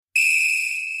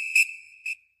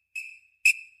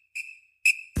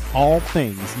all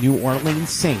things New Orleans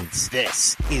Saints.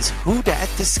 This is Who Dat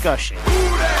Discussion. Who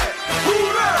dat?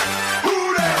 Who dat?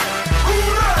 Who dat?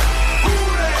 Who dat?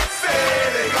 Who dat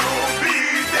say they gon'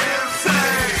 be them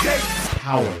same?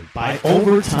 Powered by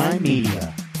Overtime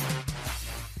Media.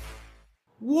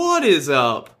 What is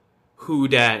up, Who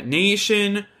Dat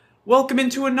Nation? Welcome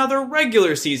into another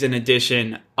regular season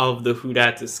edition of the Who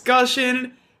Dat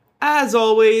Discussion. As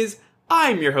always,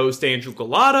 I'm your host, Andrew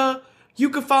Galata. You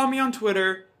can follow me on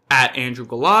Twitter at Andrew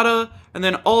Galata, and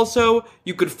then also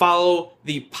you could follow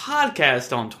the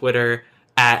podcast on Twitter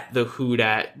at the Who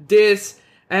Dat Dis.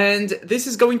 And this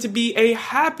is going to be a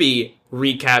happy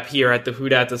recap here at the Who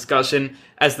Dat Discussion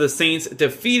as the Saints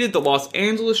defeated the Los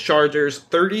Angeles Chargers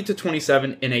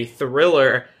 30-27 in a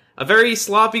thriller. A very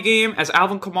sloppy game, as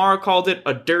Alvin Kamara called it,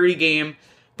 a dirty game,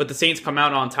 but the Saints come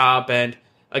out on top. And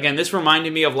again, this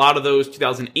reminded me of a lot of those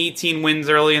 2018 wins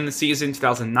early in the season,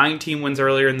 2019 wins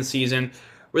earlier in the season,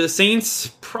 where the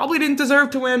Saints probably didn't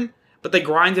deserve to win, but they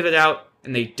grinded it out,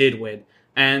 and they did win.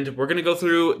 And we're going to go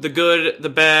through the good, the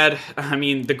bad,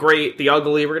 the great, the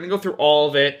ugly. We're going to go through all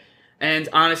of it. And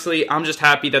honestly, I'm just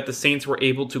happy that the Saints were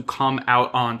able to come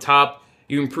out on top.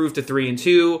 You improved to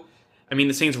 3-2.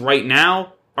 The Saints right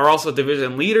now are also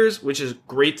division leaders, which is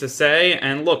great to say.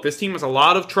 And look, this team has a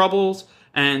lot of troubles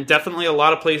and definitely a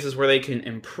lot of places where they can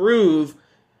improve,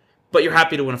 but you're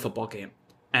happy to win a football game.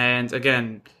 And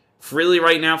again, really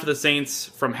right now for the Saints,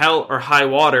 from hell or high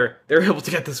water, they're able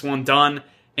to get this one done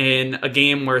in a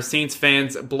game where Saints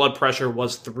fans' blood pressure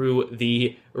was through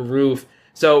the roof.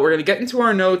 So we're going to get into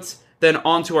our notes, then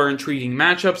onto our intriguing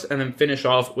matchups, and then finish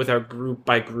off with our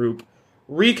group-by-group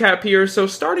recap here. So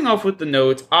starting off with the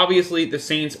notes, obviously the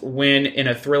Saints win in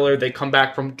a thriller. They come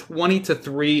back from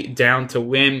 20-3 down to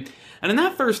win. And in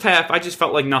that first half, I just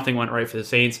felt like nothing went right for the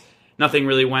Saints. Nothing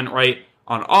really went right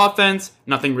on offense.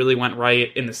 Nothing really went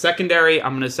right in the secondary,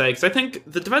 I'm going to say. Because I think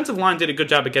the defensive line did a good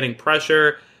job of getting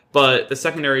pressure, but the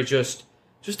secondary just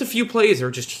a few plays. They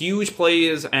were just huge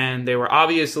plays, and they were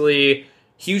obviously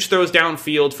huge throws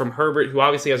downfield from Herbert, who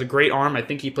obviously has a great arm. I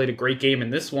think he played a great game in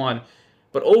this one.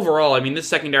 But overall, this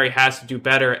secondary has to do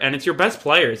better, and it's your best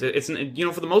players. It's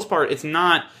for the most part, it's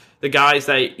not the guys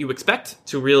that you expect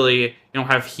to really,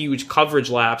 have huge coverage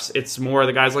laps. It's more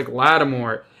the guys like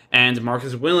Lattimore and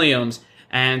Marcus Williams.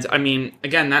 And,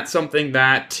 again, that's something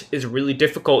that is really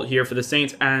difficult here for the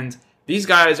Saints, and these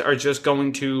guys are just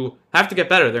going to have to get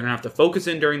better. They're going to have to focus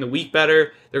in during the week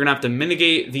better. They're going to have to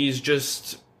mitigate these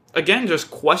just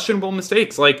questionable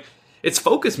mistakes. Like, it's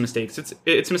focus mistakes.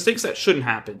 It's mistakes that shouldn't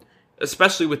happen,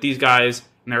 especially with these guys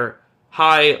and their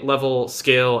high-level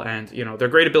skill and, their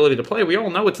great ability to play. We all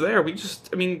know it's there. We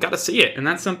just, got to see it. And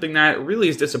that's something that really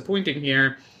is disappointing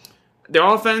here. Their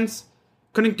offense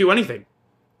couldn't do anything.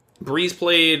 Breeze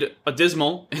played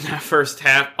abysmal in that first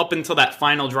half up until that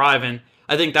final drive, and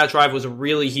I think that drive was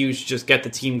really huge to just get the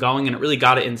team going, and it really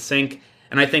got it in sync.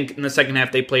 And I think in the second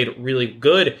half they played really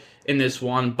good in this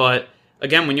one. But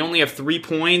again, when you only have 3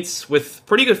 points with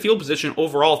pretty good field position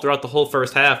overall throughout the whole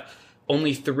first half,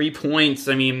 only 3 points,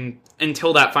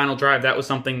 until that final drive, that was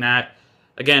something that,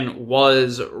 again,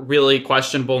 was really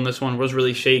questionable in this one, was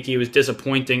really shaky. It was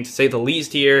disappointing, to say the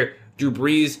least here. Drew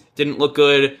Brees didn't look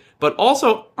good. But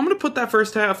also, I'm going to put that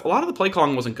first half, a lot of the play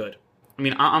calling wasn't good. I'm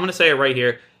going to say it right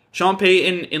here. Sean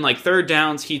Payton, in third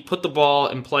downs, he put the ball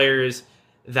in players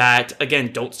that,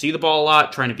 again, don't see the ball a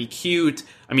lot, trying to be cute.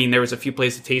 There was a few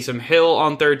plays to Taysom Hill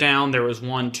on third down. There was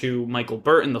one to Michael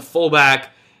Burton, the fullback.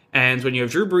 And when you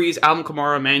have Drew Brees, Alvin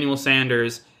Kamara, Emmanuel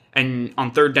Sanders, and on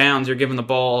third downs, you're giving the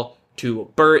ball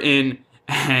to Burton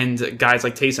and guys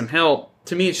like Taysom Hill,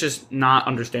 to me, it's just not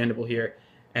understandable here.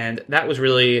 And that was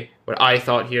really what I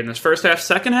thought here in this first half.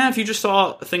 Second half, you just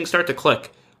saw things start to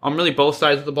click. On really both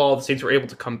sides of the ball, the Saints were able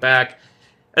to come back.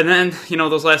 And then,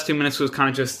 those last 2 minutes was kind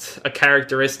of just a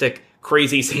characteristic,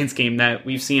 crazy Saints game that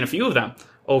we've seen a few of them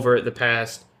over the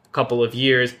past couple of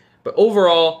years. But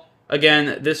overall,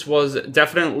 again, this was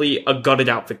definitely a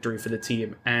gutted-out victory for the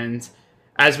team. And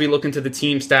as we look into the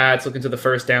team stats, look into the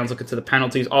first downs, look into the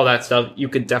penalties, all that stuff, you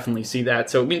could definitely see that.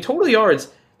 So, total yards,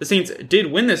 the Saints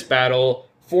did win this battle,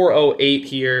 408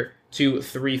 here to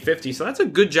 350. So that's a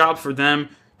good job for them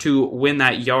to win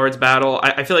that yards battle.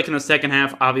 I feel like in the second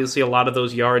half, obviously a lot of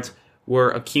those yards were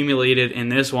accumulated in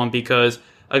this one because,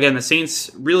 again, the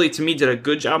Saints really, to me, did a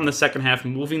good job in the second half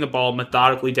moving the ball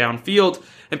methodically downfield.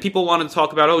 And people wanted to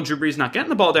talk about, Drew Brees not getting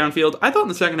the ball downfield. I thought in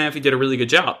the second half he did a really good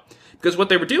job. Because what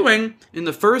they were doing, in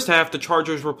the first half, the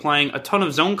Chargers were playing a ton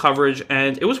of zone coverage,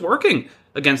 and it was working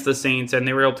against the Saints, and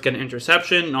they were able to get an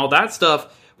interception and all that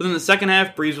stuff. But in the second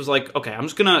half, Brees was like, okay, I'm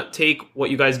just going to take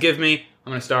what you guys give me.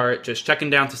 I'm going to start just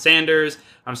checking down to Sanders.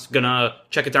 I'm just going to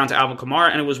check it down to Alvin Kamara.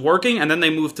 And it was working. And then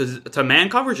they moved to man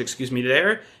coverage,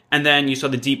 there. And then you saw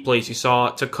the deep plays. You saw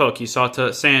to Cook. You saw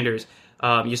to Sanders.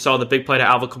 You saw the big play to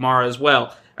Alvin Kamara as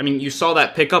well. I mean, you saw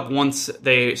that pick up once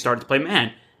they started to play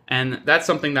man. And that's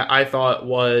something that I thought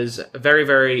was very,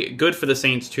 very good for the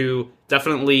Saints to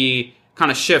definitely kind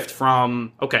of shift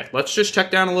from, okay, let's just check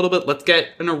down a little bit. Let's get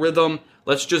in a rhythm.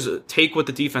 Let's just take what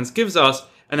the defense gives us.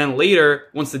 And then later,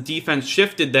 once the defense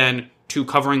shifted then to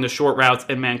covering the short routes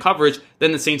and man coverage,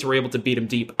 then the Saints were able to beat them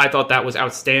deep. I thought that was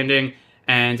outstanding.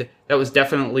 And that was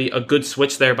definitely a good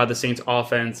switch there by the Saints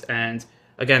offense. And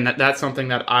again, that's something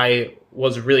that I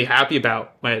was really happy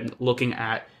about when looking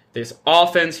at this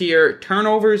offense here.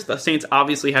 Turnovers, the Saints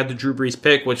obviously had the Drew Brees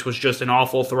pick, which was just an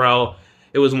awful throw.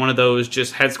 It was one of those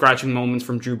just head-scratching moments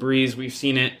from Drew Brees. We've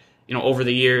seen it, over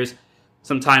the years.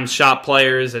 Sometimes shot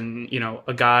players and,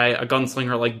 a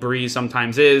gunslinger like Brees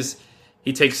sometimes is.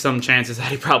 He takes some chances that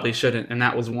he probably shouldn't, and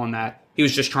that was one that he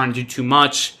was just trying to do too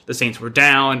much. The Saints were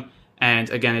down, and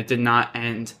again, it did not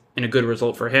end in a good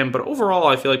result for him. But overall,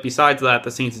 I feel like besides that,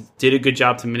 the Saints did a good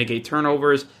job to mitigate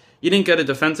turnovers. You didn't get a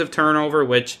defensive turnover,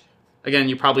 which, again,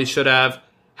 you probably should have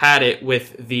had it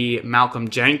with the Malcolm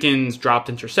Jenkins dropped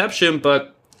interception.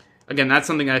 But, again, that's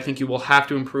something I think you will have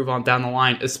to improve on down the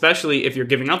line, especially if you're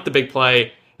giving up the big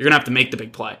play. You're going to have to make the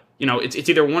big play. It's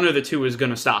either one or the two is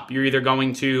going to stop. You're either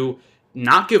going to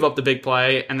not give up the big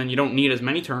play, and then you don't need as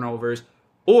many turnovers,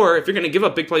 or if you're going to give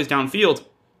up big plays downfield,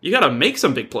 you got to make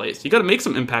some big plays. You got to make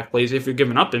some impact plays if you're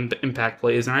giving up impact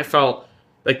plays, and I felt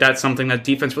like that's something that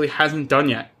defense really hasn't done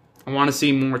yet. I want to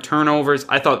see more turnovers.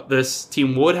 I thought this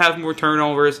team would have more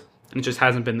turnovers, and it just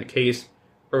hasn't been the case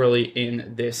early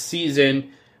in this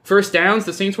season. First downs,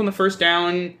 the Saints won the first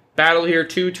down battle here,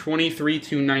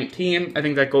 23-19. I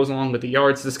think that goes along with the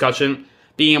yards discussion.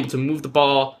 Being able to move the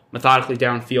ball methodically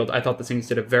downfield, I thought the Saints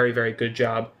did a very, very good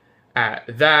job at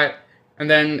that. And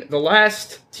then the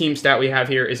last team stat we have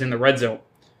here is in the red zone.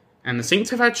 And the Saints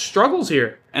have had struggles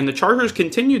here. And the Chargers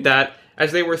continued that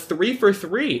as they were 3 for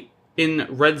 3 in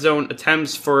red zone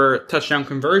attempts for touchdown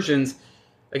conversions.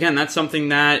 Again, that's something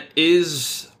that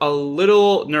is a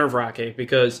little nerve-wracking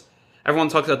because everyone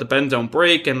talks about the bend don't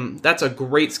break, and that's a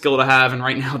great skill to have, and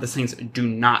right now the Saints do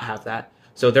not have that.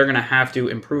 So they're going to have to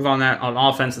improve on that. On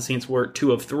offense, the Saints were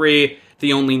 2 of 3,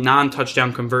 the only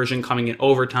non-touchdown conversion coming in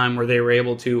overtime where they were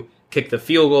able to kick the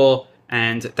field goal,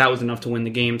 and that was enough to win the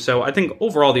game. So I think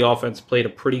overall the offense played a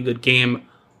pretty good game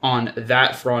on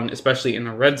that front, especially in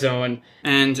the red zone.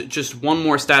 And just one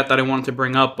more stat that I wanted to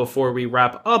bring up before we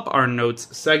wrap up our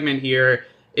notes segment here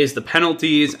is the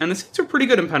penalties. And the Saints are pretty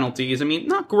good in penalties. I mean,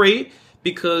 not great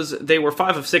because they were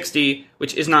 5 of 60,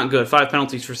 which is not good. 5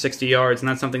 penalties for 60 yards, and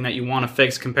that's something that you want to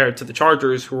fix compared to the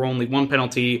Chargers, who were only 1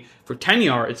 penalty for 10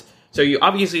 yards. So you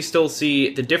obviously still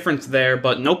see the difference there,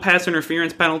 but no pass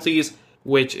interference penalties,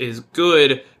 which is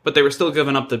good, but they were still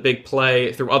giving up the big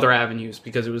play through other avenues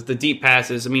because it was the deep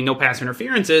passes. I mean, no pass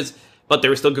interferences, but they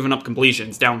were still giving up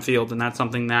completions downfield, and that's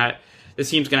something that this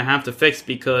team's going to have to fix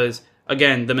because,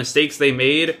 again, the mistakes they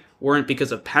made weren't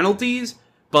because of penalties,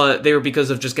 but they were because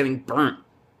of just getting burnt.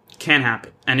 Can't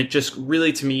happen. And it just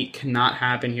really, to me, cannot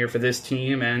happen here for this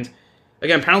team. And,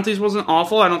 again, penalties wasn't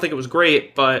awful. I don't think it was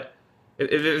great, but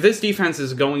if this defense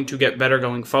is going to get better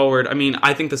going forward, I mean,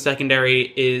 I think the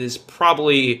secondary is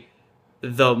probably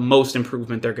the most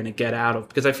improvement they're going to get out of,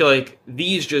 because I feel like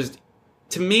these just,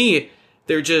 to me,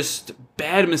 they're just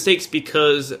bad mistakes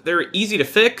because they're easy to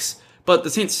fix, but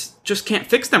the Saints just can't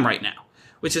fix them right now,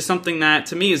 which is something that,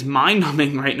 to me, is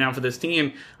mind-numbing right now for this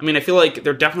team. I mean, I feel like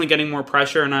they're definitely getting more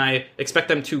pressure, and I expect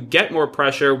them to get more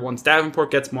pressure once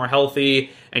Davenport gets more healthy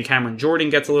and Cameron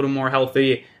Jordan gets a little more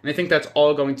healthy, and I think that's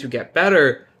all going to get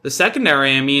better. The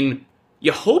secondary, I mean,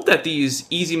 you hope that these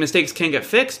easy mistakes can get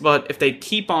fixed, but if they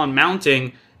keep on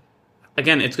mounting,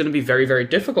 again, it's going to be very, very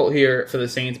difficult here for the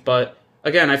Saints. But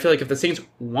again, I feel like if the Saints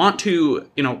want to,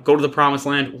 go to the promised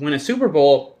land, win a Super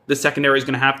Bowl, the secondary is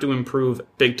going to have to improve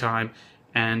big time.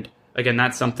 And again,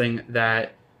 that's something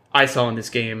that I saw in this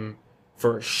game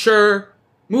for sure.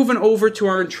 Moving over to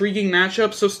our intriguing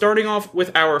matchup. So starting off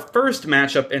with our first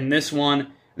matchup in this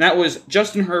one, that was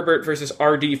Justin Herbert versus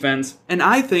our defense. And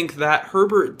I think that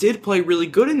Herbert did play really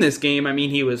good in this game. I mean,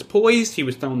 he was poised. He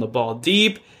was throwing the ball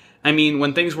deep. I mean,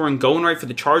 when things weren't going right for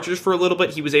the Chargers for a little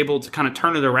bit, he was able to kind of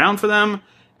turn it around for them.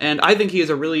 And I think he has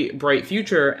a really bright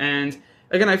future. And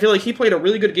again, I feel like he played a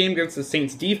really good game against the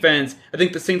Saints defense. I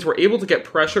think the Saints were able to get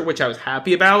pressure, which I was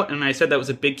happy about. And I said that was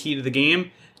a big key to the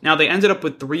game. Now, they ended up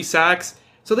with 3 sacks.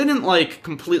 So they didn't,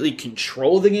 completely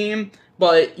control the game.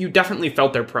 But you definitely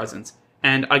felt their presence.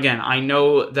 And again, I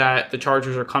know that the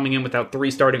Chargers are coming in without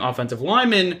 3 starting offensive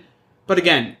linemen, but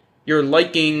again, you're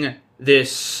liking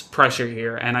this pressure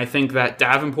here. And I think that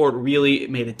Davenport really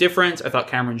made a difference. I thought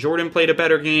Cameron Jordan played a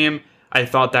better game. I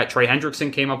thought that Trey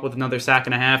Hendrickson came up with another sack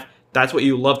and a half. That's what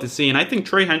you love to see. And I think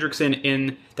Trey Hendrickson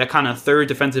in that kind of third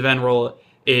defensive end role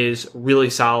is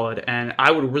really solid. And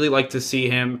I would really like to see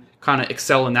him kind of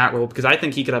excel in that role because I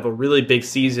think he could have a really big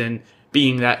season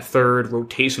being that third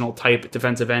rotational type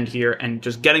defensive end here and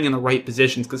just getting in the right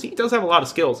positions because he does have a lot of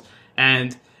skills.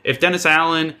 And if Dennis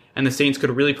Allen and the Saints could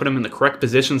really put him in the correct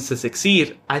positions to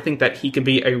succeed, I think that he could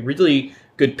be a really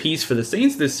good piece for the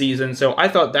Saints this season. So I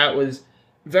thought that was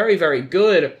very, very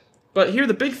good. But here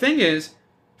the big thing is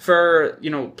for,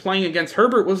 playing against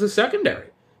Herbert was the secondary.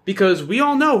 Because we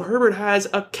all know Herbert has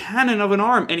a cannon of an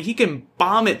arm and he can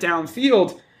bomb it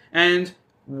downfield. And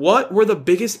what were the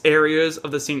biggest areas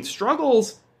of the Saints'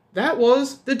 struggles? That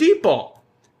was the deep ball.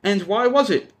 And why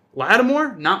was it?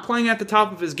 Lattimore not playing at the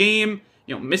top of his game,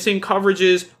 missing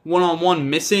coverages, one-on-one,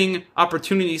 missing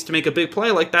opportunities to make a big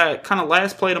play like that kind of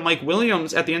last play to Mike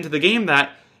Williams at the end of the game,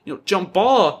 that, jump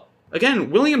ball. Again,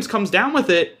 Williams comes down with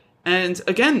it, and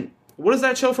again, what does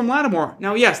that show from Lattimore?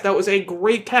 Now, yes, that was a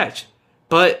great catch,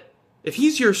 but if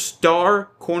he's your star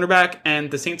cornerback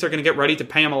and the Saints are going to get ready to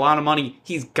pay him a lot of money,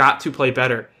 he's got to play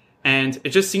better. And it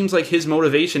just seems like his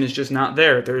motivation is just not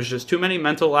there. There's just too many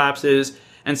mental lapses,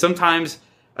 and sometimes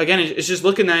again, it's just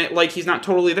looking at it like he's not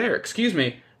totally there. Excuse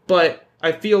me. But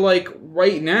I feel like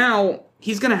right now,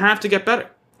 he's going to have to get better.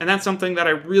 And that's something that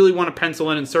I really want to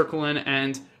pencil in and circle in.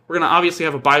 And we're going to obviously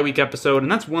have a bye week episode.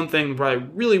 And that's one thing that I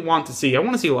really want to see. I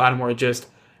want to see Lattimore just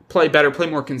play better, play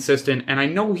more consistent. And I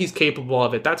know he's capable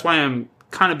of it. That's why I'm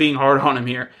kind of being hard on him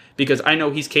here. Because I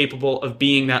know he's capable of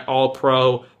being that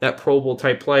all-pro, that Pro Bowl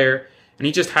type player. And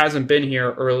he just hasn't been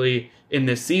here early in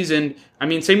this season. I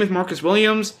mean, same with Marcus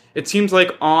Williams. It seems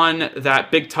like on that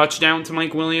big touchdown to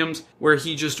Mike Williams, where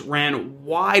he just ran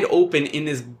wide open in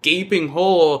this gaping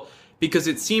hole, because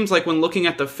it seems like when looking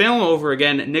at the film over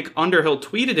again, Nick Underhill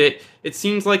tweeted it, it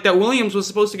seems like that Williams was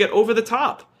supposed to get over the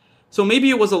top. So maybe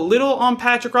it was a little on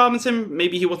Patrick Robinson,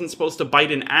 maybe he wasn't supposed to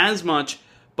bite in as much,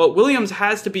 but Williams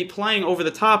has to be playing over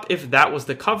the top if that was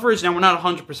the coverage. Now, we're not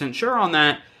 100% sure on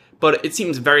that, but it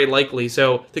seems very likely.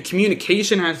 So the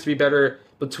communication has to be better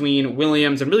between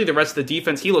Williams and really the rest of the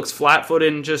defense. He looks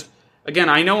flat-footed and just, again,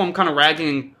 I know I'm kind of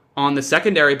ragging on the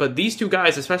secondary, but these two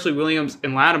guys, especially Williams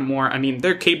and Lattimore, I mean,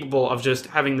 they're capable of just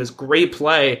having this great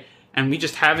play, and we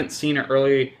just haven't seen it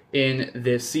early in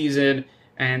this season.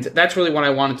 And that's really what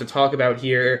I wanted to talk about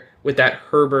here with that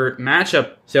Herbert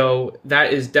matchup. So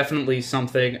that is definitely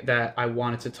something that I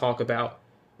wanted to talk about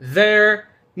there.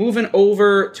 Moving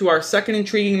over to our second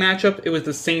intriguing matchup, it was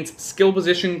the Saints skill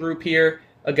position group here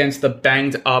against the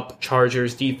banged-up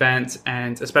Chargers defense,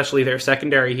 and especially their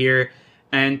secondary here.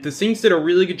 And the Saints did a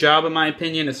really good job, in my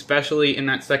opinion, especially in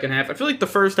that second half. I feel like the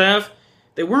first half,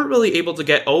 they weren't really able to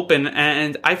get open,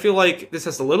 and I feel like this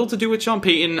has a little to do with Sean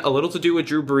Payton, a little to do with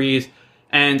Drew Brees,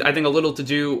 and I think a little to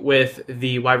do with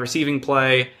the wide receiving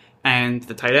play and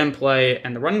the tight end play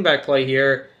and the running back play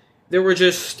here. There were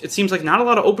just, it seems like not a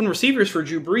lot of open receivers for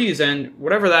Drew Brees, and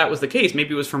whatever that was the case,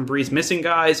 maybe it was from Brees missing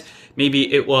guys,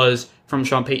 maybe it was from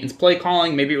Sean Payton's play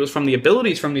calling, maybe it was from the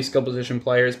abilities from these skill position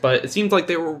players, but it seems like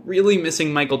they were really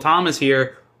missing Michael Thomas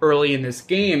here early in this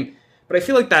game. But I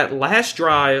feel like that last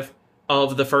drive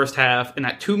of the first half and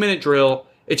that 2-minute drill,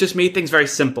 it just made things very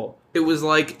simple. It was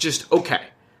like, just, okay,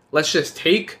 let's just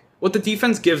take what the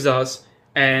defense gives us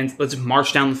and let's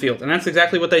march down the field. And that's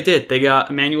exactly what they did. They got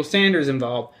Emmanuel Sanders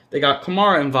involved. They got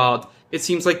Kamara involved. It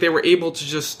seems like they were able to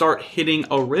just start hitting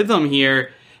a rhythm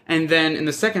here. And then in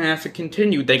the second half, it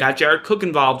continued. They got Jared Cook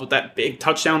involved with that big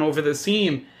touchdown over the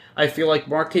seam. I feel like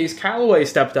Marquez Callaway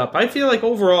stepped up. I feel like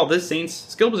overall, this Saints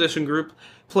skill position group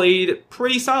played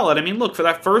pretty solid. I mean, look, for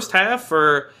that first half,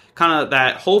 for kind of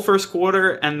that whole first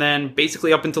quarter, and then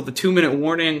basically up until the 2-minute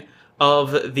warning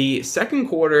of the second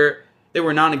quarter, they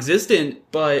were non-existent,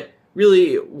 but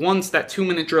really, once that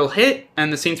 2-minute drill hit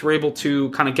and the Saints were able to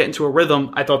kind of get into a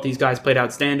rhythm, I thought these guys played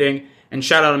outstanding. And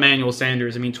shout out Emmanuel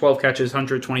Sanders. I mean, 12 catches,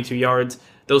 122 yards.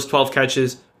 Those 12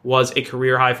 catches was a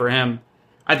career high for him.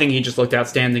 I think he just looked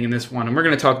outstanding in this one, and we're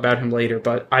going to talk about him later,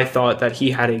 but I thought that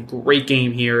he had a great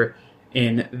game here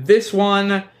in this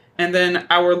one. And then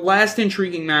our last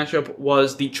intriguing matchup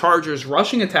was the Chargers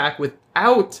rushing attack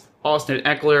without Austin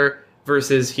Eckler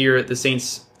versus here the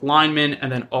Saints linemen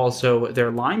and then also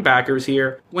their linebackers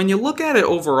here. When you look at it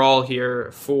overall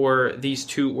here for these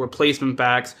two replacement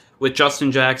backs with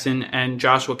Justin Jackson and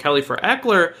Joshua Kelly for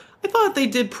Eckler, I thought they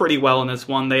did pretty well in this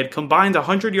one. They had combined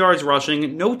 100 yards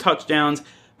rushing, no touchdowns,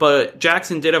 but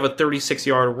Jackson did have a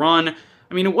 36-yard run.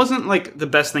 I mean, it wasn't like the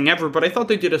best thing ever, but I thought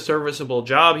they did a serviceable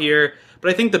job here.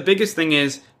 But I think the biggest thing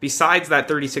is, besides that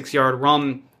 36-yard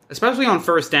run, especially on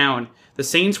first down, the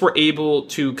Saints were able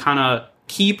to kind of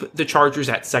keep the Chargers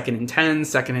at 2nd and 10,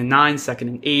 2nd and 9, 2nd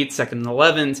and 8, 2nd and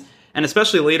 11. And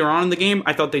especially later on in the game,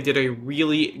 I thought they did a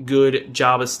really good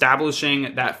job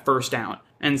establishing that first down.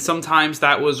 And sometimes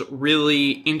that was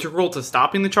really integral to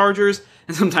stopping the Chargers,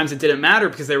 and sometimes it didn't matter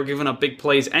because they were giving up big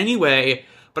plays anyway.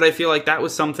 But I feel like that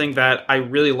was something that I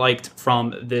really liked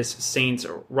from this Saints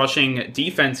rushing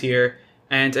defense here.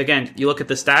 And again, you look at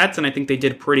the stats, and I think they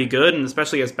did pretty good, and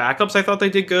especially as backups, I thought they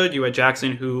did good. You had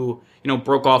Jackson who,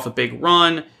 broke off a big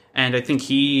run, and I think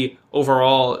he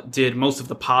overall did most of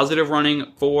the positive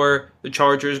running for the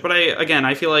Chargers. But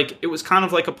I feel like it was kind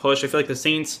of like a push. I feel like the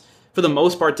Saints, for the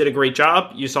most part, did a great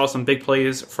job. You saw some big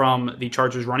plays from the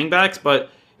Chargers running backs, but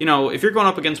if you're going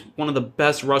up against one of the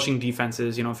best rushing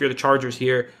defenses, if you're the Chargers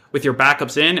here with your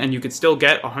backups in and you could still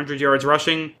get 100 yards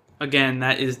rushing, again,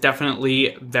 that is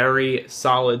definitely very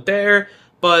solid there.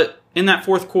 But in that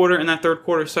fourth quarter, in that third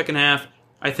quarter, second half,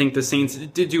 I think the Saints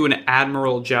did do an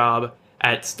admirable job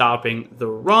at stopping the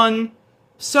run.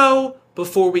 So,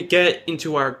 before we get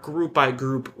into our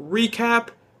group-by-group recap,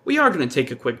 we are going to take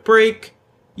a quick break.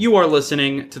 You are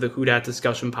listening to the Who Dat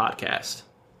Discussion Podcast.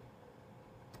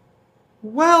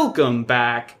 Welcome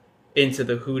back into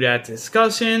the Who Dat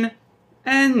Discussion,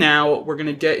 and now we're going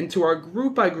to get into our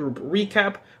group-by-group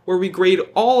recap, where we grade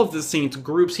all of the Saints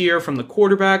groups here, from the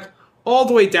quarterback all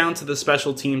the way down to the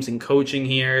special teams and coaching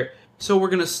here. So we're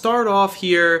going to start off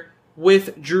here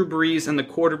with Drew Brees and the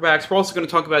quarterbacks. We're also going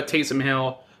to talk about Taysom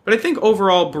Hill, but I think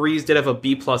overall Brees did have a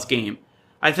B-plus game.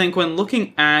 I think when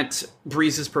looking at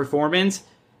Brees' performance,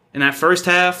 in that first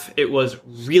half, it was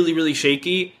really, really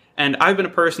shaky. And I've been a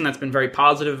person that's been very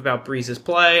positive about Brees'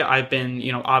 play. I've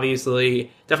been, obviously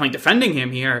definitely defending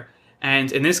him here.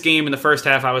 And in this game, in the first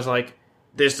half, I was like,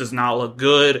 this does not look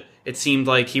good. It seemed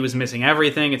like he was missing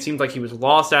everything. It seemed like he was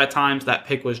lost at times. That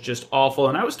pick was just awful.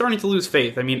 And I was starting to lose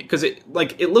faith. I mean, because it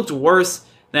looked worse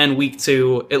than week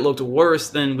 2. It looked worse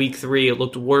than week 3. It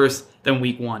looked worse than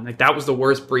week 1. Like, that was the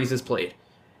worst Brees has played.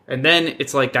 And then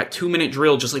it's like that 2-minute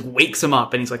drill just like wakes him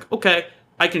up. And he's like, okay,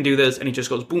 I can do this. And he just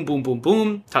goes boom, boom, boom,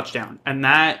 boom, touchdown. And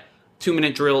that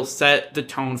 2-minute drill set the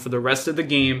tone for the rest of the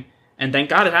game. And thank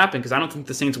God it happened, because I don't think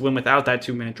the Saints win without that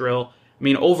 2-minute drill. I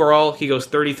mean, overall, he goes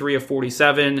 33 of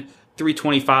 47,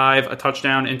 325, a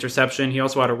touchdown, interception. He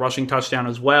also had a rushing touchdown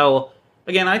as well.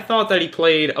 Again, I thought that he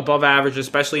played above average,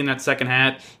 especially in that second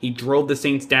half. He drove the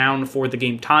Saints down for the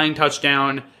game-tying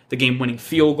touchdown, the game-winning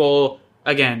field goal.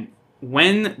 Again,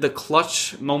 when the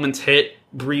clutch moments hit,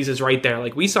 Brees is right there.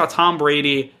 Like, we saw Tom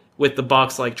Brady with the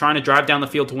Bucs, like, trying to drive down the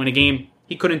field to win a game.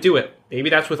 He couldn't do it. Maybe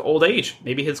that's with old age.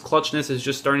 Maybe his clutchness is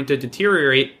just starting to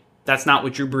deteriorate. That's not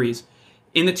with Drew Brees.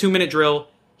 In the 2-minute drill,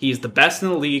 he's the best in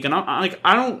the league, and I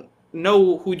don't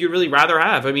know who you'd really rather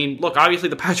have. I mean, look, obviously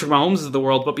the Patrick Mahomes is the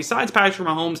world, but besides Patrick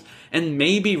Mahomes and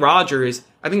maybe Rodgers,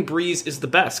 I think Brees is the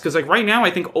best. Because, like, right now,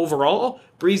 I think overall,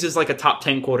 Brees is like a top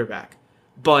 10 quarterback.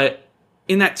 But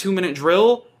in that 2-minute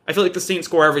drill, I feel like the Saints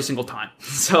score every single time.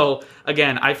 So,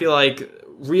 again, I feel like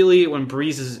really when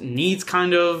Brees needs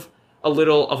kind of a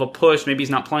little of a push, maybe he's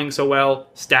not playing so well,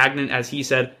 stagnant as he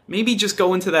said, maybe just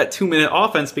go into that 2-minute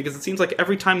offense, because it seems like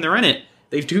every time they're in it,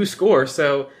 they do score.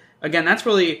 So, again, that's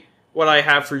really what I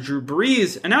have for Drew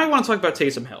Brees. And now I want to talk about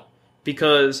Taysom Hill,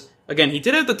 because, again, he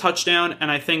did have the touchdown, and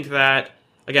I think that,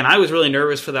 again, I was really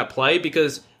nervous for that play,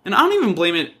 because, and I don't even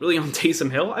blame it really on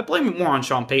Taysom Hill, I blame it more on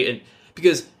Sean Payton,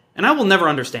 because, and I will never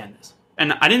understand this,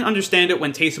 and I didn't understand it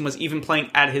when Taysom was even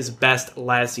playing at his best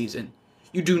last season.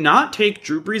 You do not take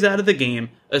Drew Brees out of the game,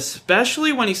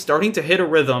 especially when he's starting to hit a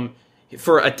rhythm,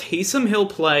 for a Taysom Hill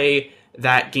play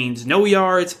that gains no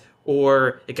yards,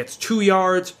 or it gets 2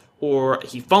 yards, or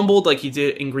he fumbled like he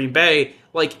did in Green Bay.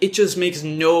 Like, it just makes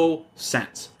no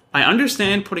sense. I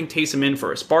understand putting Taysom in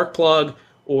for a spark plug,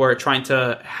 or trying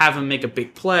to have him make a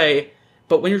big play,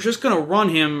 but when you're just going to run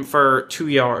him for 2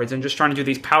 yards and just trying to do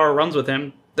these power runs with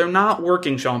him, they're not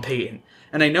working, Sean Payton.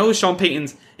 And I know Sean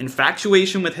Payton's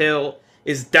infatuation with Hill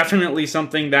is definitely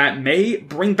something that may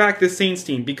bring back this Saints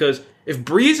team, because if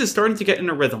Brees is starting to get in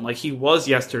a rhythm like he was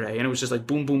yesterday, and it was just like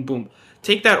boom, boom, boom,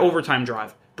 take that overtime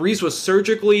drive. Brees was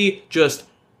surgically just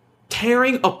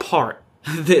tearing apart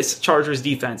this Chargers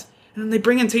defense, and then they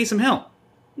bring in Taysom Hill.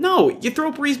 No, you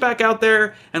throw Brees back out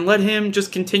there and let him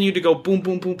just continue to go boom,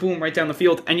 boom, boom, boom right down the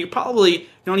field, and you probably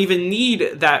don't even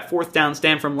need that 4th down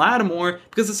stand from Lattimore,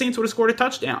 because the Saints would have scored a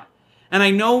touchdown. And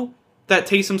I know that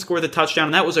Taysom scored the touchdown,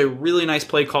 and that was a really nice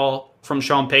play call from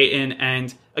Sean Payton,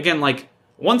 and again, like,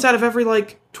 once out of every,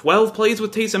 12 plays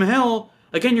with Taysom Hill,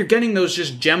 again, you're getting those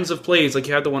just gems of plays. Like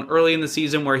you had the one early in the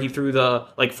season where he threw the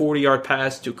 40-yard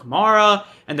pass to Kamara,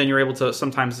 and then you're able to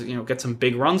sometimes get some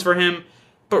big runs for him.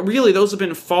 But really, those have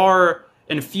been far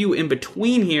and few in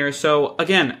between here. So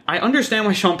again, I understand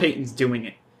why Sean Payton's doing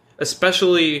it,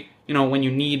 especially when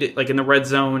you need it, like in the red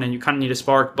zone and you kind of need a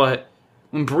spark. But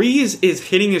when Brees is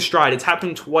hitting his stride, it's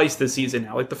happened twice this season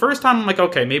now. Like the first time, I'm like,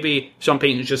 okay, maybe Sean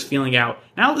Payton is just feeling out.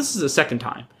 Now this is the second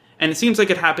time. And it seems like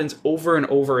it happens over and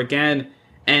over again.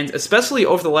 And especially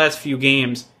over the last few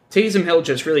games, Taysom Hill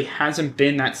just really hasn't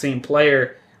been that same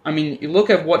player. I mean, you look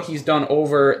at what he's done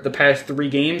over the past 3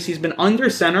 games. He's been under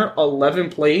center 11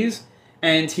 plays,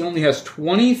 and he only has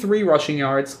 23 rushing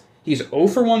yards. He's 0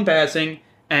 for 1 passing,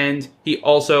 and he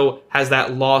also has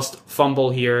that lost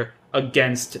fumble here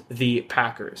against the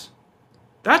Packers.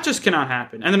 That just cannot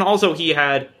happen. And then also he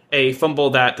had a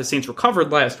fumble that the Saints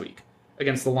recovered last week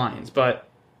against the Lions. But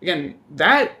again,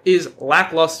 that is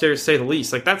lackluster to say the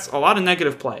least. Like, that's a lot of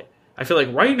negative play. I feel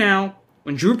like right now,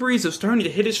 when Drew Brees is starting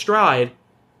to hit his stride,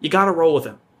 you got to roll with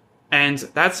him. And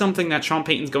that's something that Sean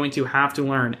Payton's going to have to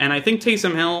learn. And I think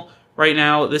Taysom Hill, right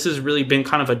now, this has really been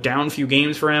kind of a down few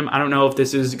games for him. I don't know if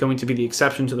this is going to be the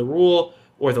exception to the rule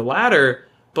or the latter.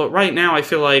 But right now, I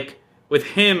feel like with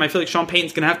him, I feel like Sean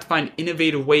Payton's going to have to find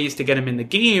innovative ways to get him in the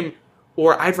game.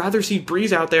 Or I'd rather see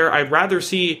Brees out there. I'd rather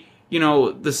see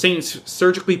the Saints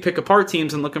surgically pick apart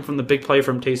teams and looking from the big play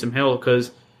from Taysom Hill,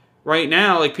 because right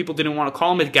now, like, people didn't want to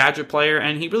call him a gadget player,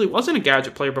 and he really wasn't a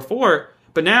gadget player before,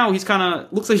 but now he's kind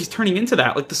of, looks like he's turning into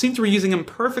that. Like, the Saints were using him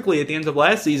perfectly at the end of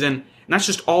last season, and that's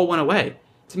just all went away.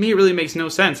 To me, it really makes no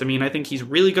sense. I mean, I think he's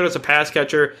really good as a pass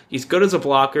catcher, he's good as a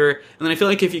blocker, and then I feel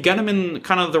like if you get him in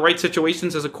kind of the right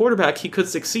situations as a quarterback, he could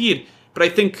succeed. But I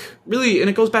think, really, and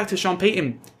it goes back to Sean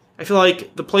Payton, I feel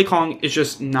like the play calling is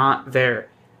just not there.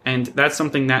 And that's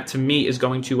something that, to me, is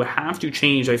going to have to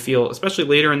change, I feel, especially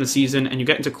later in the season, and you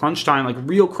get into crunch time, like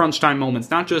real crunch time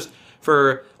moments, not just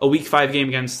for a Week 5 game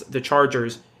against the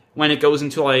Chargers, when it goes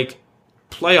into, like,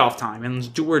 playoff time, and it's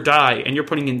do or die, and you're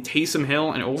putting in Taysom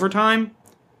Hill in overtime.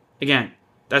 Again,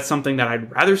 that's something that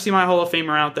I'd rather see my Hall of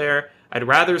Famer out there. I'd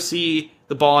rather see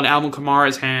the ball in Alvin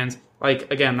Kamara's hands.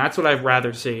 Like, again, that's what I'd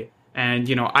rather see. And,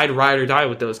 I'd ride or die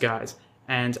with those guys.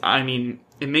 And, I mean,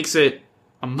 it makes it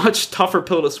a much tougher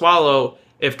pill to swallow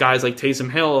if guys like Taysom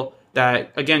Hill,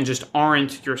 that, again, just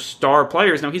aren't your star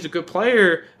players. Now, he's a good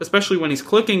player, especially when he's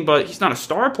clicking, but he's not a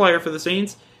star player for the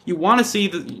Saints. You want to see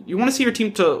your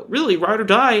team to really ride or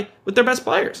die with their best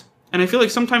players. And I feel like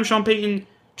sometimes Sean Payton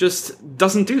just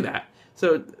doesn't do that.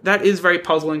 So that is very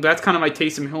puzzling. That's kind of my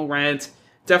Taysom Hill rant.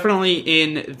 Definitely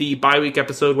in the bye week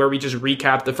episode where we just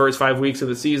recap the first 5 weeks of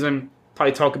the season.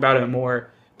 Probably talk about it more.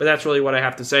 But that's really what I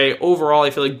have to say. Overall, I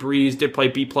feel like Brees did play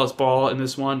B-plus ball in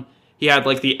this one. He had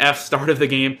like the F start of the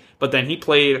game, but then he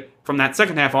played from that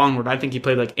second half onward. I think he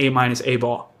played like A-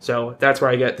 ball. So that's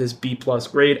where I get this B-plus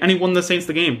grade. And he won the Saints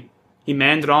the game. He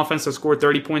manned an offense to score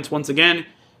 30 points once again.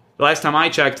 The last time I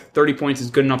checked, 30 points is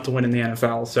good enough to win in the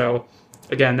NFL. So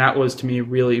again, that was to me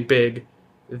really big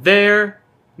there.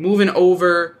 Moving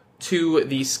over to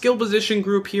the skill position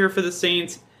group here for the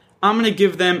Saints, I'm going to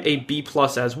give them a B+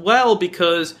 as well,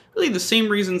 because really the same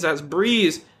reasons as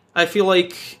Brees. I feel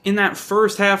like in that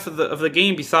first half of the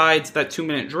game, besides that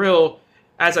 2-minute drill,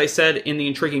 as I said in the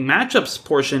intriguing matchups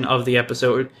portion of the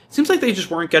episode, it seems like they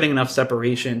just weren't getting enough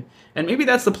separation. And maybe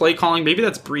that's the play calling, maybe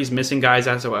that's Brees missing guys,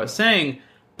 as I was saying.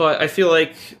 But I feel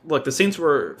like, look, the Saints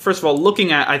were, first of all,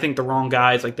 looking at, I think, the wrong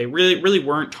guys. Like, they really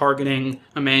weren't targeting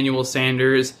Emmanuel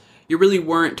Sanders. You really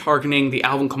weren't targeting the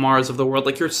Alvin Kamaras of the world.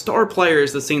 Like, your star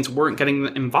players, the Saints weren't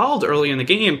getting involved early in the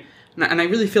game. And I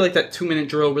really feel like that 2-minute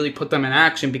drill really put them in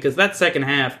action, because that second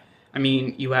half, I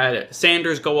mean, you had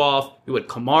Sanders go off, you had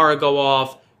Kamara go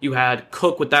off, you had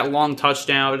Cook with that long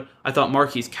touchdown. I thought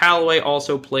Marquise Callaway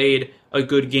also played a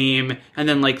good game. And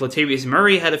then, like, Latavius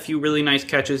Murray had a few really nice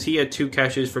catches. He had 2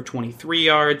 catches for 23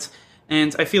 yards.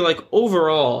 And I feel like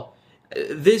overall,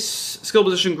 this skill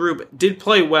position group did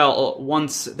play well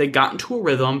once they got into a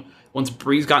rhythm, once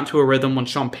Brees got into a rhythm, once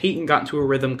Sean Payton got into a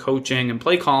rhythm coaching and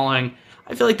play calling.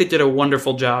 I feel like they did a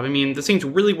wonderful job. I mean, the Saints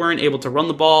really weren't able to run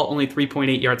the ball, only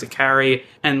 3.8 yards a carry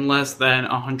and less than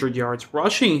 100 yards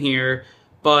rushing here.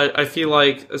 But I feel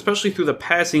like, especially through the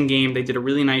passing game, they did a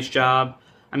really nice job.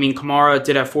 I mean, Kamara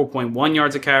did have 4.1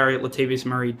 yards a carry. Latavius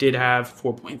Murray did have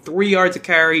 4.3 yards a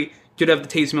carry. Did have the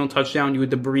Taysom Hill touchdown. You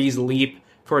had the Brees leap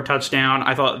for a touchdown.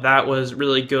 I thought that was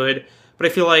really good. But I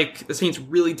feel like the Saints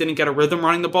really didn't get a rhythm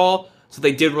running the ball, so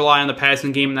they did rely on the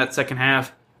passing game in that second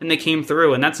half, and they came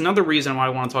through. And that's another reason why I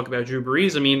want to talk about Drew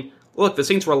Brees. I mean, look, the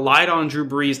Saints relied on Drew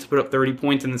Brees to put up 30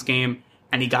 points in this game,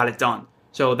 and he got it done.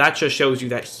 So that just shows you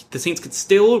that the Saints could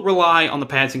still rely on the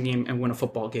passing game and win a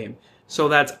football game. So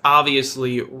that's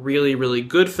obviously really, really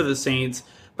good for the Saints.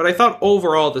 But I thought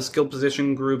overall the skill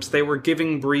position groups, they were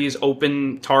giving Brees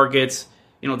open targets.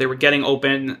 They were getting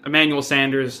open. Emmanuel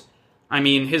Sanders,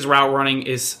 his route running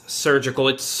is surgical.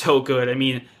 It's so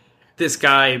good. This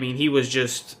guy, he was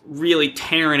just really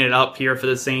tearing it up here for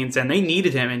the Saints, and they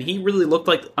needed him, and he really looked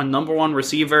like a number one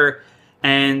receiver.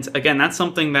 And again, that's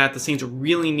something that the Saints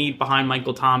really need behind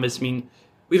Michael Thomas. We've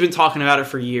been talking about it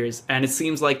for years, and it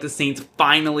seems like the Saints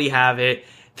finally have it.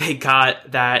 They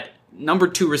got that number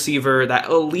two receiver, that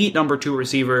elite number two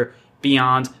receiver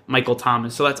beyond Michael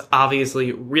Thomas. So that's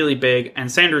obviously really big,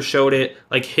 and Sanders showed it.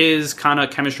 Like, his kind of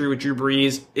chemistry with Drew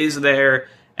Brees is there,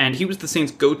 and he was the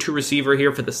Saints' go-to receiver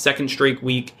here for the second straight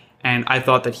week, and I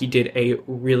thought that he did a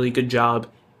really good job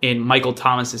in Michael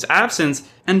Thomas's absence.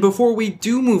 And before we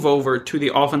do move over to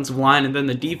the offensive line and then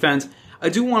the defense, I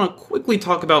do want to quickly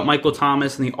talk about Michael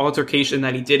Thomas and the altercation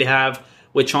that he did have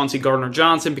with Chauncey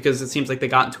Gardner-Johnson, because it seems like they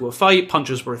got into a fight,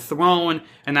 punches were thrown,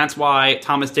 and that's why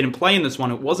Thomas didn't play in this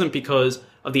one. It wasn't because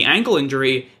of the ankle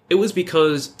injury, it was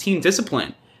because team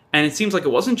discipline. And it seems like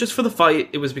it wasn't just for the fight,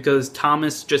 it was because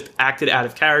Thomas just acted out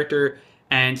of character,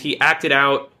 and he acted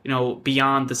out,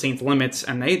 beyond the Saints' limits,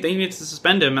 and they needed to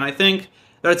suspend him. And I think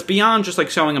that it's beyond just like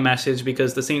showing a message,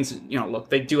 because the Saints, look,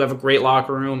 they do have a great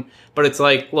locker room, but it's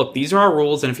like, look, these are our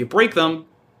rules, and if you break them,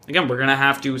 again, we're going to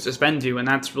have to suspend you, and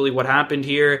that's really what happened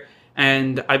here.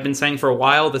 And I've been saying for a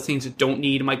while, the Saints don't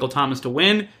need Michael Thomas to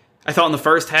win. I thought in the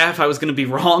first half I was going to be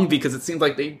wrong, because it seemed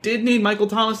like they did need Michael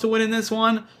Thomas to win in this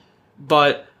one.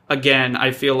 But again,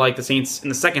 I feel like the Saints in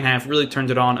the second half really turned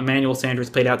it on. Emmanuel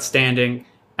Sanders played outstanding,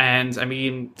 and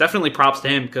definitely props to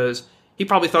him, because he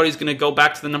probably thought he was going to go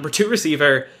back to the number two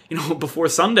receiver, before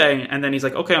Sunday, and then he's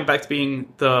like, okay, I'm back to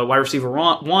being the wide receiver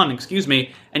one,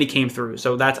 and he came through.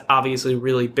 So that's obviously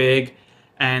really big.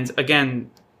 And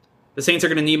again, the Saints are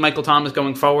going to need Michael Thomas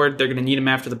going forward. They're going to need him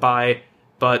after the bye,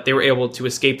 but they were able to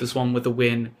escape this one with a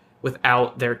win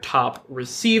without their top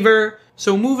receiver.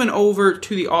 So moving over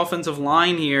to the offensive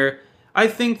line here, I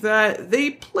think that they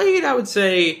played, I would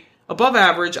say, above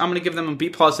average. I'm going to give them a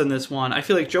B+ in this one. I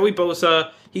feel like Joey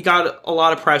Bosa, he got a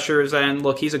lot of pressures, and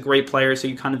look, he's a great player, so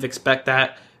you kind of expect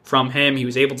that from him. He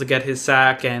was able to get his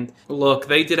sack, and look,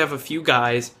 they did have a few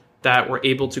guys that were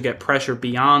able to get pressure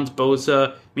beyond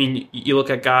Bosa. You look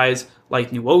at guys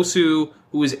like Nwosu,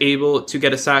 who was able to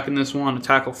get a sack in this one, a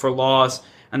tackle for loss,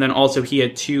 and then also he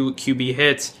had 2 QB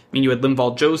hits. You had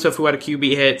Linval Joseph, who had a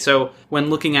QB hit. So when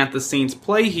looking at the Saints'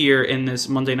 play here in this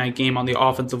Monday night game on the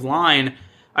offensive line,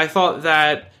 I thought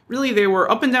that really they were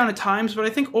up and down at times, but I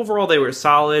think overall they were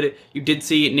solid. You did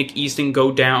see Nick Easton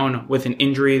go down with an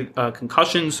injury,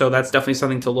 concussion, so that's definitely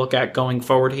something to look at going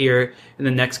forward here in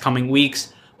the next coming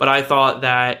weeks. But I thought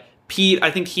that Pete,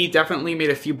 I think he definitely made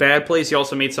a few bad plays. He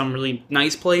also made some really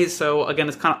nice plays, so again,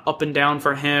 it's kind of up and down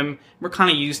for him. We're kind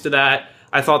of used to that.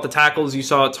 I thought the tackles, you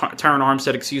saw Terron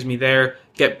Armstead, there,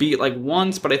 get beat like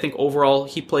once, but I think overall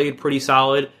he played pretty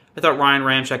solid. I thought Ryan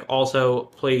Ramczyk also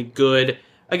played good.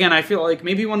 Again, I feel like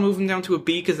maybe you want to move them down to a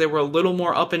B because they were a little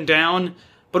more up and down,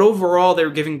 but overall they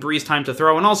were giving Brees time to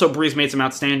throw, and also Brees made some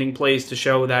outstanding plays to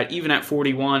show that even at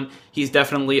 41, he's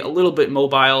definitely a little bit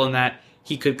mobile and that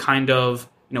he could kind of,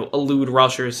 elude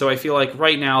rushers. So I feel like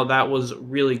right now that was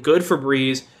really good for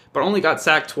Brees, but only got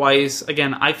sacked twice.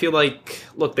 Again, I feel like,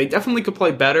 look, they definitely could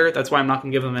play better. That's why I'm not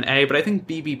going to give them an A, but I think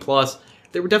BB+,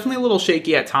 they were definitely a little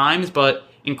shaky at times, but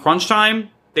in crunch time,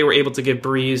 they were able to give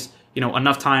Brees,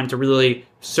 enough time to really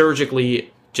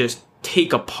surgically just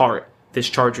take apart this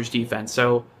Chargers defense.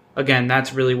 So again,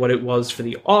 that's really what it was for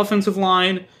the offensive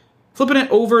line. Flipping it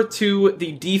over to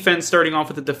the defense, starting off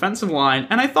with the defensive line,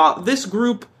 and I thought this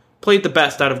group played the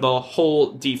best out of the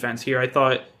whole defense here. I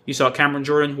thought you saw Cameron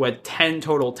Jordan, who had 10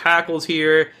 total tackles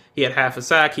here. He had half a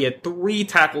sack. He had 3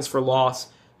 tackles for loss.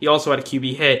 He also had a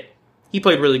QB hit. He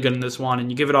played really good in this one,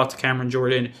 and you give it off to Cameron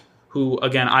Jordan, who,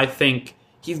 again, I think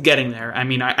he's getting there.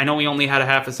 I know he only had a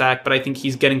half a sack, but I think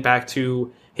he's getting back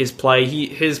to his play.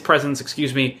 His presence,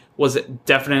 was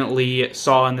definitely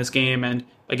saw in this game, and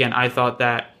again, I thought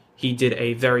that he did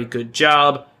a very good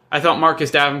job. I thought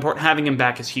Marcus Davenport, having him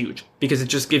back is huge because it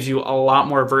just gives you a lot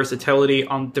more versatility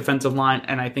on the defensive line,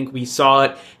 and I think we saw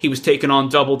it. He was taking on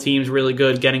double teams really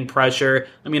good, getting pressure.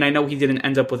 I know he didn't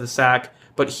end up with a sack,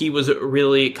 but he was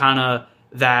really kind of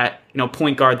that,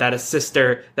 point guard, that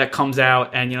assister that comes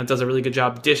out and, does a really good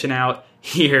job dishing out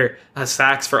here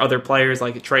sacks for other players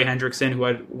like Trey Hendrickson, who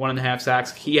had 1.5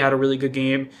 sacks. He had a really good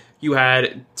game. You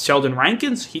had Sheldon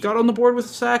Rankins. He got on the board with a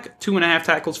sack, 2.5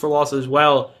 tackles for loss as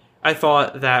well. I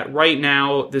thought that right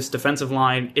now, this defensive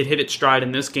line, it hit its stride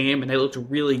in this game, and they looked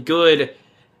really good.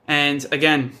 And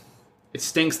again, it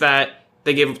stinks that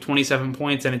they gave up 27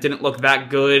 points, and it didn't look that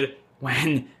good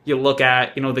when you look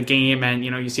at, the game and,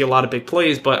 you see a lot of big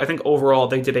plays. But I think overall,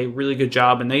 they did a really good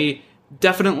job, and they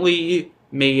definitely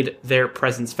made their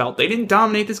presence felt. They didn't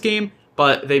dominate this game,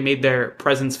 but they made their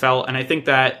presence felt, and I think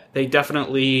that they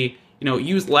definitely,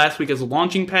 used last week as a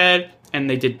launching pad, and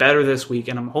they did better this week,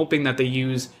 and I'm hoping that they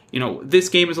use, this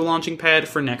game as a launching pad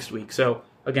for next week. So,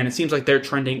 again, it seems like they're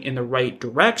trending in the right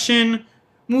direction.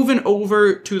 Moving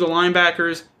over to the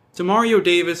linebackers, Demario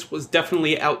Davis was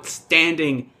definitely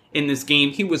outstanding in this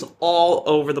game. He was all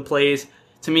over the place.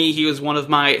 To me, he was one of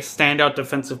my standout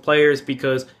defensive players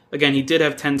because, again, he did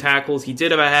have 10 tackles. He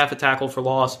did have a half a tackle for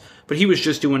loss, but he was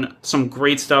just doing some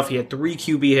great stuff. He had 3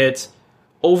 QB hits.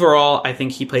 Overall, I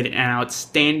think he played an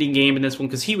outstanding game in this one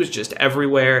because he was just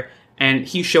everywhere, and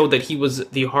he showed that he was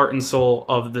the heart and soul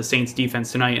of the Saints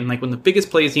defense tonight. And when the biggest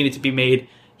plays needed to be made,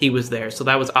 he was there. So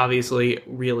that was obviously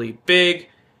really big.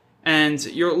 And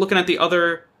you're looking at the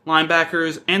other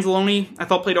linebackers. Anzalone, I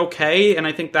thought, played okay, and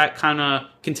I think that kind of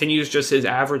continues just his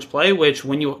average play, which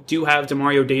when you do have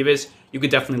Demario Davis, you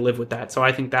could definitely live with that. So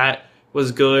I think that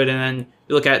was good. And then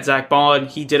you look at Zach Bond,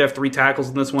 he did have 3 tackles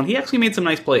in this one. He actually made some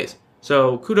nice plays.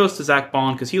 So kudos to Zach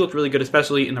Bond because he looked really good,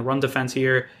 especially in the run defense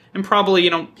here. And probably,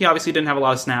 he obviously didn't have a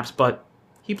lot of snaps, but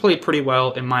he played pretty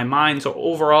well in my mind. So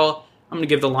overall, I'm going to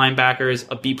give the linebackers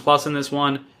a B+ in this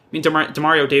one. I mean,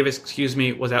 Demario Davis,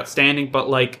 was outstanding, but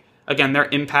again, their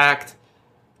impact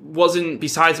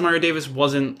besides Demario Davis,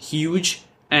 wasn't huge.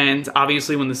 And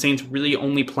obviously, when the Saints really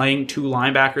only playing 2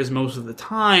 linebackers most of the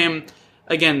time,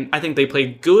 again, I think they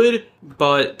played good,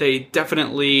 but they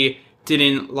definitely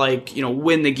didn't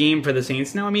win the game for the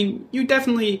Saints. Now, I mean, you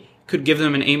definitely could give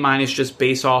them an A- just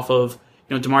based off of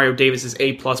Demario Davis's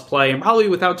A+ play, and probably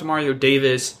without Demario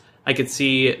Davis, I could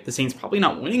see the Saints probably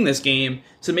not winning this game.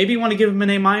 So maybe you want to give him an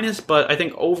A-, but I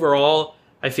think overall,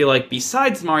 I feel like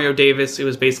besides Demario Davis, it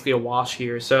was basically a wash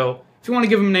here. So if you want to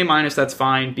give him an A-, that's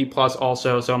fine. B+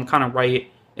 also. So I'm kind of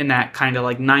right in that kind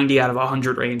of 90 out of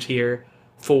 100 range here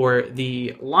for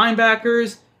the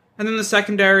linebackers. And then the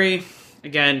secondary,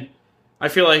 again, I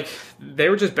feel like they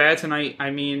were just bad tonight. I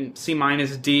mean, C-,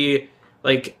 D.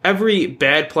 Every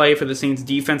bad play for the Saints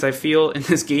defense, I feel, in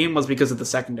this game was because of the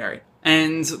secondary.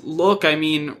 And look, I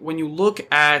mean, when you look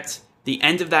at the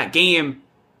end of that game,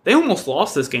 they almost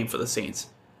lost this game for the Saints.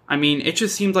 I mean, it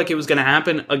just seemed like it was going to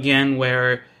happen again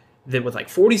where with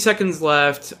 40 seconds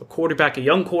left, a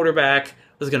young quarterback,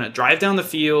 was going to drive down the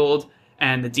field,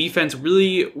 and the defense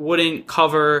really wouldn't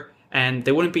cover, and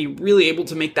they wouldn't be really able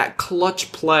to make that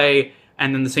clutch play,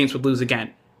 and then the Saints would lose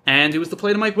again. And it was the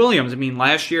play to Mike Williams. I mean,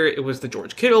 last year it was the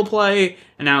George Kittle play,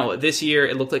 and now this year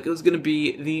it looked like it was going to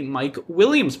be the Mike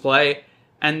Williams play.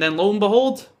 And then lo and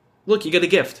behold, look, you get a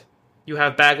gift. You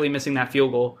have Bagley missing that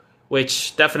field goal,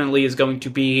 which definitely is going to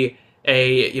be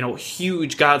a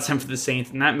huge godsend for the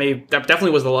Saints. And that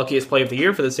definitely was the luckiest play of the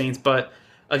year for the Saints. But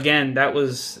again, that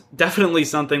was definitely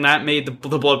something that made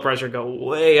the blood pressure go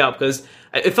way up because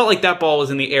it felt like that ball was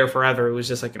in the air forever. It was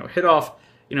just hit off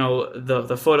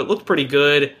the foot. It looked pretty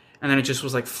good, and then it just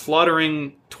was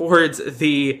fluttering towards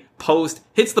the post,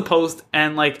 hits the post,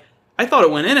 and I thought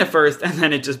it went in at first, and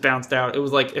then it just bounced out. It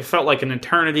was it felt like an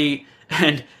eternity,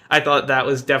 and I thought that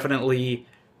was definitely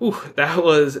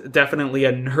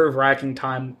a nerve-wracking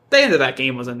time. The end of that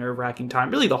game was a nerve-wracking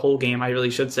time. Really, the whole game, I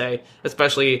really should say,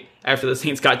 especially after the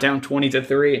Saints got down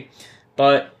 20-3.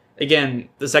 But again,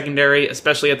 the secondary,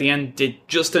 especially at the end, did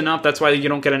just enough. That's why you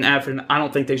don't get an F, and I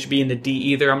don't think they should be in the D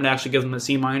either. I'm going to actually give them a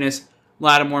C-.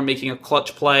 Lattimore making a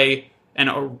clutch play, and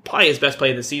probably his best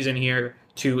play of the season here,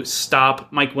 to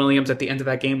stop Mike Williams at the end of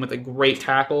that game with a great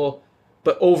tackle.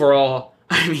 But overall,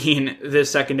 I mean, this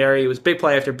secondary, it was big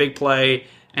play after big play,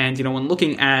 and, when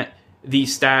looking at the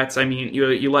stats, I mean,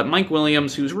 you let Mike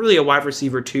Williams, who's really a wide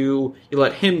receiver too, you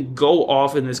let him go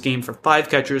off in this game for 5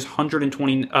 catches,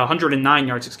 109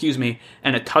 yards,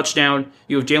 and a touchdown.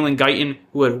 You have Jalen Guyton,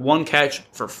 who had 1 catch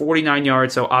for 49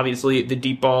 yards, so obviously the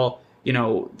deep ball,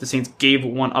 the Saints gave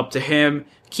one up to him.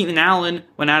 Keenan Allen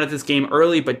went out of this game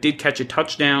early, but did catch a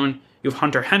touchdown. You have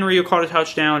Hunter Henry, who caught a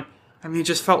touchdown. I mean, it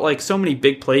just felt like so many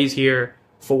big plays here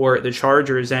for the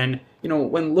Chargers, and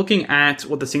when looking at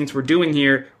what the Saints were doing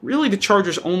here, really the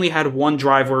Chargers only had one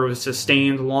drive where it was a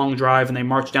sustained long drive and they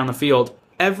marched down the field.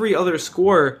 Every other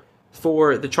score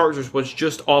for the Chargers was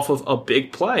just off of a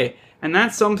big play. And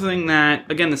that's something that,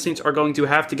 again, the Saints are going to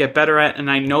have to get better at. And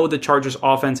I know the Chargers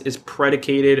offense is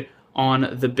predicated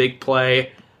on the big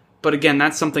play. But again,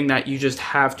 that's something that you just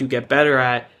have to get better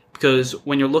at, because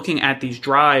when you're looking at these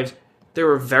drives, they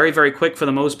were very, very quick for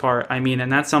the most part. I mean,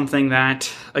 and that's something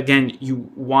that, again, you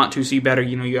want to see better.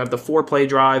 You have the 4-play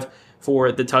drive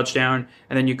for the touchdown,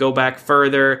 and then you go back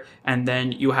further, and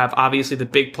then you have obviously the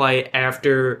big play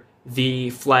after the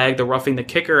flag, the roughing the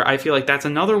kicker. I feel like that's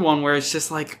another one where it's just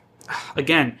like,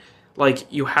 again,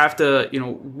 like you have to,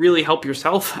 really help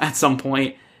yourself at some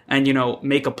point and,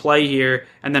 make a play here.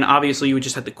 And then obviously you would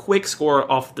just have the quick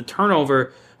score off the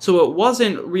turnover. So it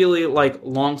wasn't really like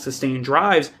long sustained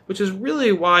drives, which is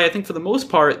really why I think for the most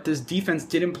part, this defense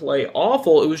didn't play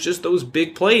awful. It was just those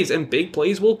big plays, and big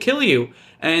plays will kill you.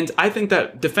 And I think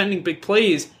that defending big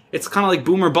plays, it's kind of like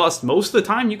boom or bust. Most of the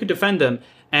time you could defend them,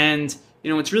 and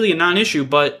it's really a non-issue.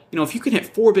 But if you can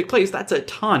hit 4 big plays, that's a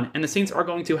ton, and the Saints are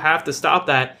going to have to stop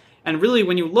that. And really,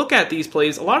 when you look at these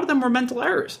plays, a lot of them were mental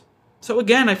errors. So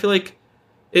again, I feel like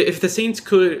if the Saints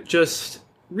could just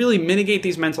really mitigate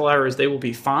these mental errors, they will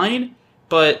be fine.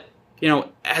 But,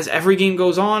 as every game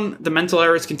goes on, the mental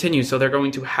errors continue, so they're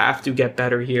going to have to get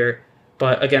better here.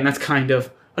 But again, that's kind of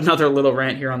another little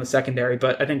rant here on the secondary.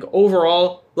 But I think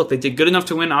overall, look, they did good enough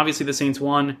to win. Obviously, the Saints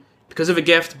won because of a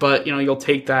gift, but, you'll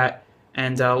take that.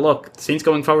 And look, the Saints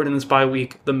going forward in this bye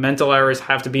week, the mental errors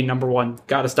have to be number one.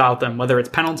 Got to stop them, whether it's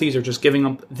penalties or just giving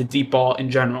up the deep ball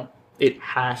in general. It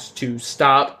has to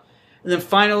stop. And then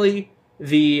finally,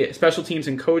 the special teams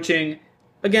and coaching.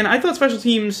 Again, I thought special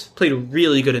teams played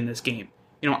really good in this game.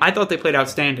 I thought they played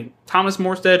outstanding. Thomas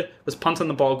Morstead was punting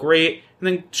the ball great. And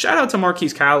then shout out to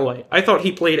Marquise Callaway. I thought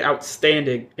he played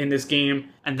outstanding in this game.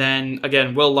 And then,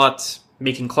 again, Will Lutz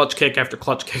making clutch kick after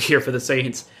clutch kick here for the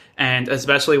Saints. And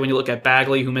especially when you look at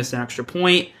Bagley, who missed an extra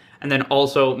point, and then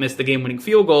also missed the game-winning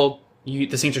field goal,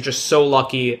 the Saints are just so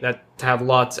lucky to have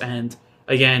Lutz. And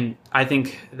again, I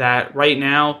think that right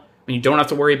now, when you don't have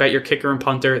to worry about your kicker and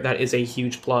punter, that is a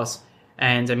huge plus.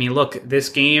 And I mean, look, this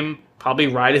game probably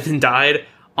rided and died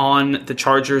on the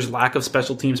Chargers' lack of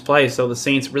special teams play. So the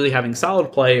Saints really having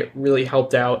solid play really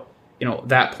helped out,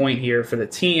 that point here for the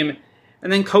team.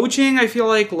 And then coaching, I feel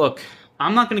like, look,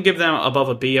 I'm not going to give them above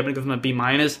a B. I'm going to give them a B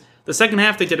minus. The second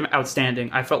half, they did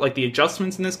outstanding. I felt like the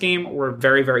adjustments in this game were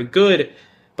very, very good,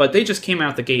 but they just came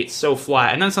out the gate so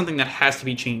flat, and that's something that has to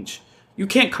be changed. You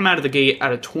can't come out of the gate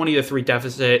at a 20-3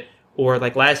 deficit, or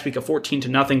like last week, a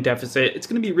 14-0 deficit. It's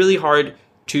going to be really hard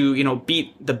to,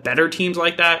 beat the better teams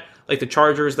like that. Like the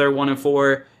Chargers, they're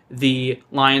 1-4. The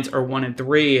Lions are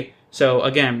 1-3. So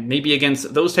again, maybe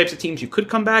against those types of teams, you could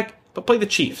come back, but play the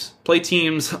Chiefs. Play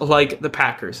teams like the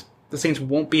Packers. The Saints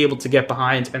won't be able to get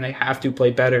behind, and they have to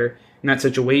play better in that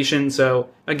situation. So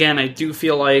again, I do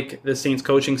feel like the Saints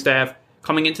coaching staff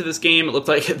coming into this game, it looked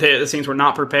like the Saints were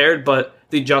not prepared, but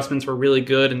the adjustments were really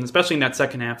good, and especially in that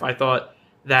second half, I thought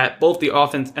that both the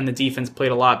offense and the defense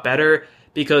played a lot better,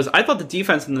 because I thought the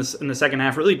defense in the second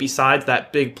half, really besides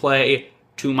that big play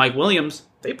to Mike Williams,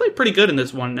 they played pretty good in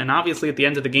this one, and obviously at the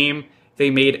end of the game, they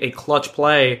made a clutch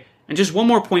play. And just one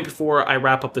more point before I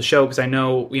wrap up the show, because I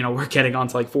know, we're getting on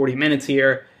to like 40 minutes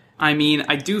here. I mean,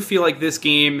 I do feel like this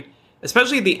game,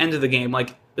 especially at the end of the game,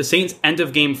 like the Saints'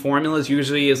 end-of-game formulas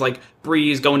usually is like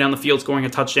Breeze going down the field, scoring a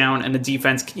touchdown, and the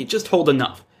defense, can you just hold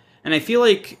enough? And I feel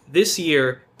like this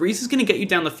year, Breeze is going to get you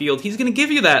down the field. He's going to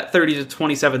give you that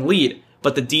 30-27 lead,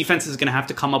 but the defense is going to have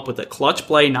to come up with a clutch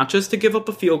play, not just to give up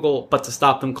a field goal, but to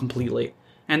stop them completely.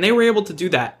 And they were able to do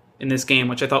that in this game,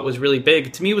 which I thought was really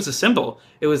big. To me, it was a symbol.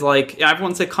 It was like,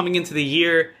 everyone said coming into the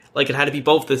year, like it had to be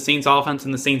both the Saints offense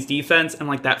and the Saints defense, and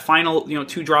like that final,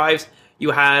 2 drives,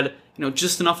 you had,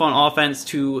 just enough on offense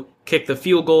to kick the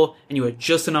field goal, and you had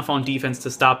just enough on defense to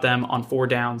stop them on 4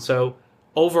 downs. So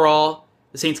overall,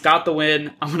 the Saints got the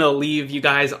win. I'm going to leave you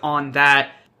guys on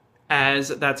that, as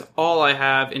that's all I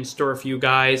have in store for you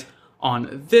guys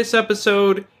on this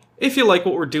episode. If you like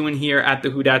what we're doing here at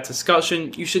the Who Dat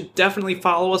Discussion, you should definitely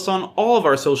follow us on all of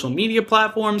our social media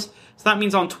platforms. So that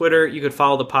means on Twitter, you could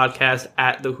follow the podcast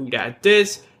at the Who Dat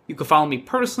Dis. You can follow me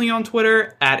personally on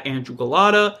Twitter at Andrew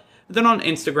Galata. Then on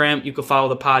Instagram, you can follow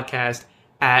the podcast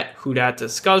at Who Dat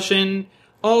Discussion.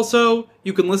 Also,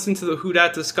 you can listen to the Who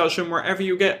Dat Discussion wherever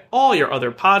you get all your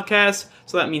other podcasts.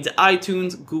 So that means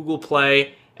iTunes, Google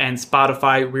Play, and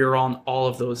Spotify. We're on all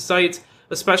of those sites.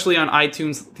 Especially on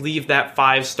iTunes, leave that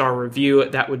 5-star review.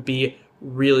 That would be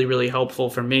really, really helpful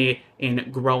for me in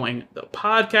growing the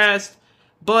podcast.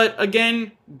 But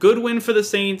again, good win for the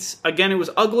Saints. Again, it was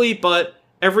ugly, but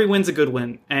every win's a good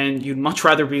win. And you'd much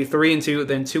rather be 3-2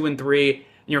 than 2-3. And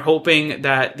you're hoping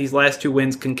that these last 2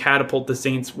 wins can catapult the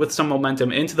Saints with some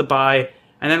momentum into the bye.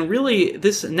 And then really,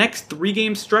 this next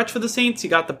 3-game stretch for the Saints, you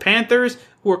got the Panthers,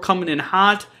 who are coming in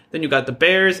hot. Then you got the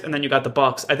Bears, and then you got the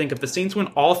Bucks. I think if the Saints win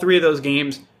all 3 of those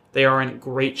games, they are in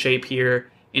great shape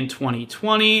here in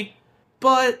 2020.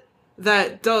 But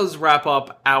that does wrap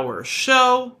up our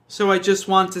show. So I just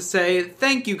want to say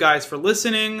thank you guys for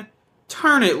listening.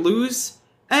 Turn it loose,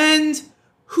 and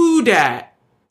who dat?